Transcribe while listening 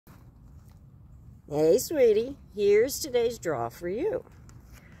Hey, sweetie, here's today's draw for you.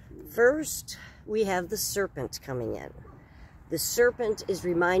 First, we have the Serpent coming in. The Serpent is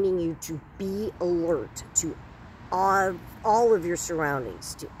reminding you to be alert to all of your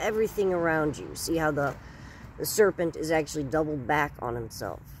surroundings, to everything around you. See how the Serpent is actually doubled back on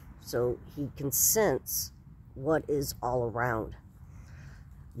himself, so he can sense what is all around.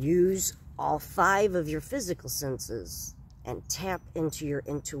 Use all 5 of your physical senses and tap into your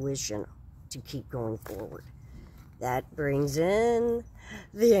intuition to keep going forward. That brings in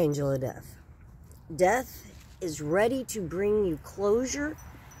the Angel of Death. Death is ready to bring you closure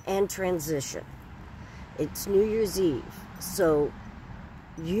and transition. It's New Year's Eve, so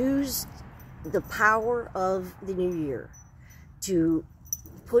use the power of the new year to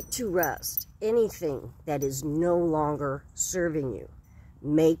put to rest anything that is no longer serving you.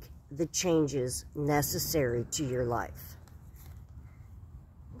 Make the changes necessary to your life.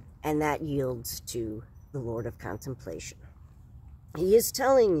 And that yields to the Lord of Contemplation. He is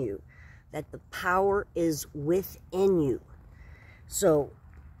telling you that the power is within you. So,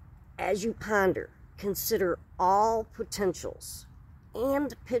 as you ponder, consider all potentials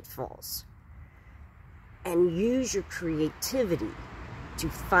and pitfalls and use your creativity to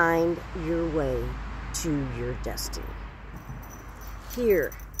find your way to your destiny.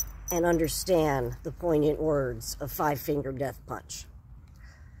 Hear and understand the poignant words of Five Finger Death Punch.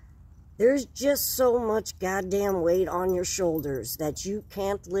 There's just so much goddamn weight on your shoulders that you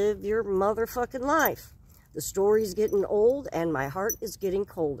can't live your motherfucking life. The story's getting old and my heart is getting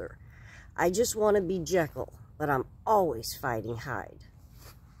colder. I just want to be Jekyll, but I'm always fighting Hyde.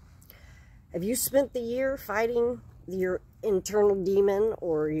 Have you spent the year fighting your internal demon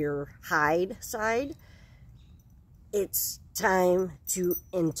or your Hyde side? It's time to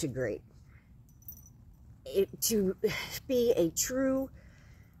integrate. To be a true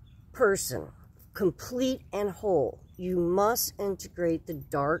person, complete and whole, you must integrate the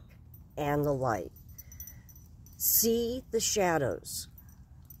dark and the light. See the shadows,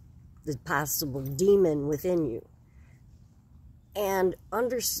 the possible demon within you, and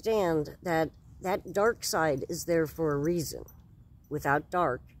understand that that dark side is there for a reason. Without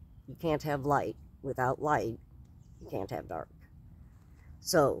dark, you can't have light. Without light, you can't have dark.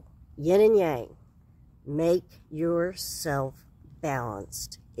 So, yin and yang, make yourself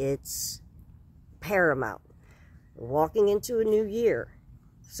balanced. It's paramount. We're walking into a new year.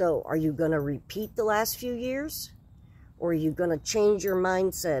 So, are you going to repeat the last few years? Or are you going to change your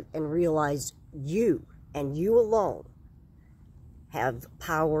mindset and realize you, and you alone, have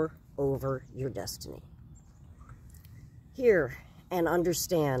power over your destiny? Hear and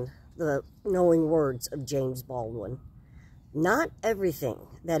understand the knowing words of James Baldwin. Not everything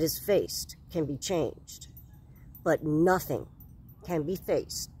that is faced can be changed, but nothing can be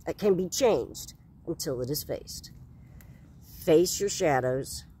changed until it is faced. Face your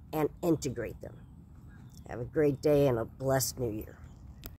shadows and integrate them. Have a great day and a blessed new year.